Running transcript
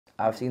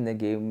I've seen the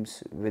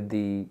games with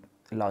the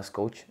last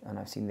coach and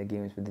I've seen the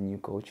games with the new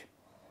coach.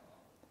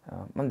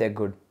 And they're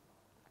good.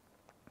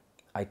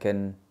 I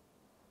can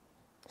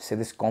say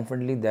this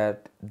confidently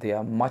that they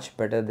are much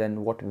better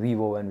than what we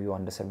were when we were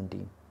under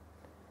 17.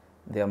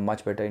 They are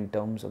much better in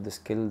terms of the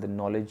skill, the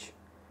knowledge,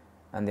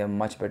 and they are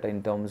much better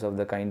in terms of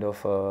the kind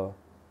of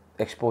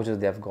exposures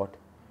they have got.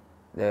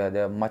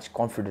 They are much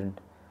confident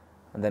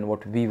than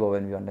what we were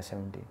when we were under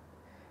 17.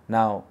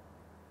 Now,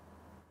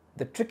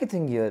 the tricky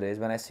thing here is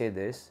when I say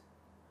this,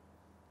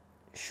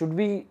 should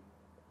we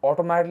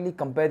automatically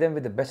compare them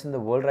with the best in the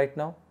world right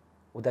now?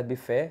 Would that be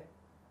fair?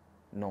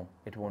 No,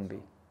 it won't be.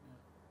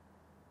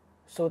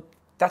 So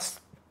that's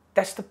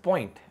the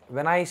point.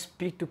 When I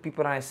speak to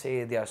people and I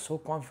say they are so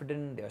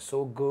confident, they are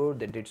so good,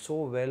 they did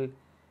so well,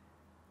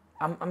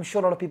 I'm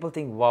sure a lot of people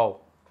think,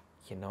 wow,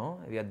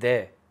 we are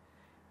there.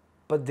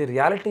 But the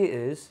reality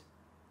is,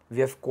 we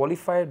have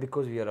qualified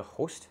because we are a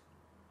host.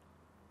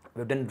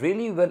 We've done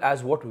really well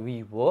as what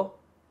we were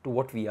to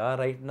what we are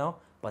right now,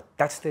 but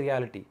that's the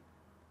reality.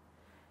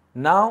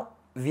 Now,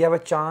 we have a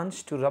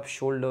chance to rub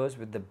shoulders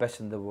with the best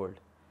in the world.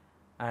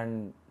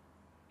 And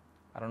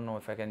I don't know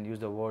if I can use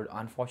the word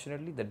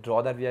unfortunately, the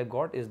draw that we have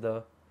got is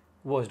the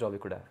worst draw we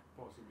could have.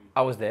 Possibly.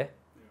 I was there.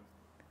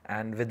 Yeah.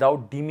 And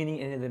without demeaning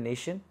any other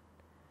nation,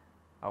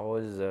 I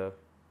was...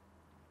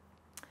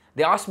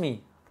 they asked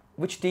me,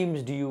 which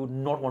teams do you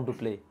not want to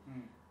play?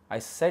 I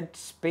said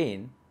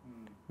Spain,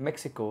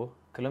 Mexico,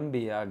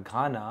 Colombia,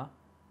 Ghana.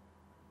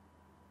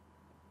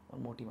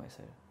 One more team I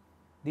said.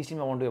 These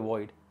teams I want to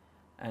avoid.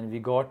 And we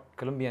got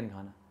Colombia and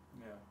Ghana.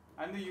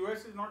 Yeah. And the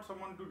US is not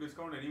someone to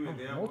discount anyway.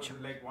 They are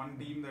like one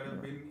team that has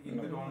been in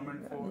the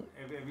tournament for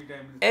every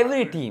time.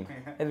 Every team.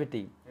 Every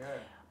team. Yeah.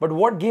 But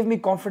what gave me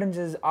confidence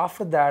is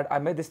after that, I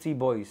met these 3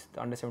 boys,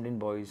 the under 17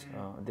 boys.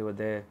 They were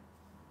there.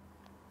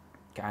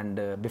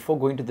 And before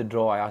going to the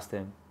draw, I asked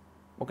them,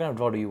 what kind of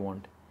draw do you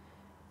want?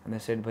 And they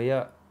said,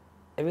 Bhaiya,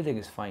 everything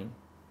is fine.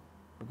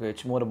 Because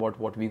it's more about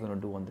what we're going to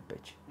do on the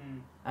pitch.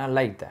 And I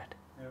like that.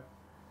 Yeah.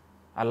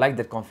 I like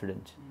that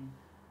confidence.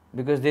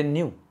 Because they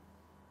knew.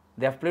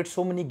 They have played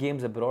so many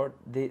games abroad.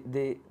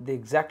 They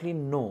exactly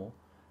know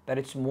that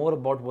it's more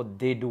about what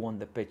they do on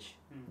the pitch.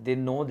 They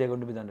know they're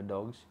going to be the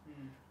underdogs.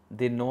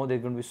 They know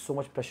there's going to be so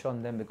much pressure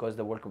on them because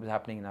the World Cup is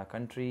happening in our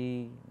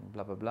country,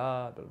 blah, blah,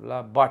 blah, blah,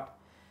 blah. But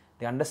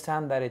they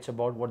understand that it's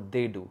about what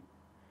they do.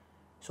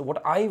 So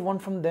what I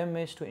want from them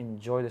is to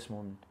enjoy this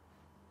moment.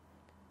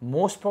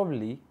 Most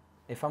probably,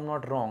 if I'm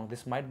not wrong,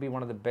 this might be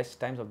one of the best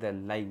times of their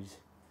lives.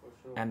 For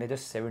sure. And they're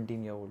just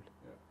 17-year-old.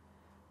 Yeah.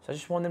 So I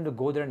just want them to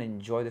go there and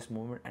enjoy this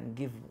moment and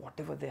give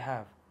whatever they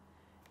have.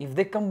 If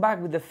they come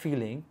back with the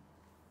feeling,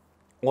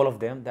 all of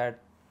them, that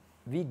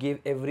we gave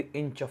every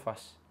inch of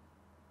us,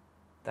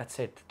 that's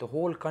it. The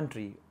whole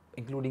country,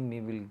 including me,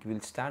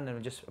 will stand and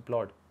will just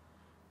applaud.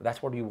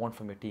 That's what you want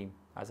from your team.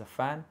 As a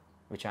fan,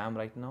 which I am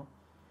right now,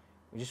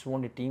 we just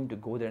want a team to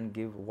go there and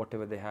give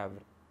whatever they have.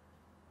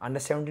 Under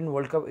 17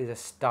 World Cup is a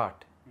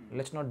start.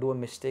 Let's not do a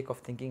mistake of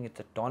thinking it's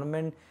a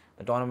tournament.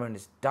 The tournament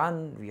is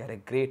done. We had a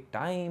great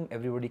time.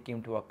 Everybody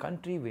came to our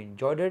country. We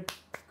enjoyed it.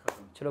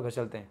 Chalo ghar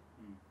chalte hain.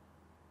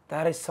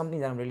 That is something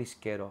that I'm really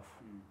scared of.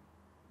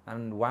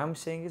 And why I'm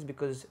saying is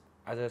because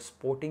as a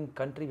sporting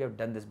country, we have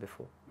done this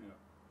before. Yeah.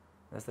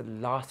 That's the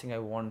last thing I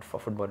want for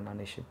football in our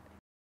nation.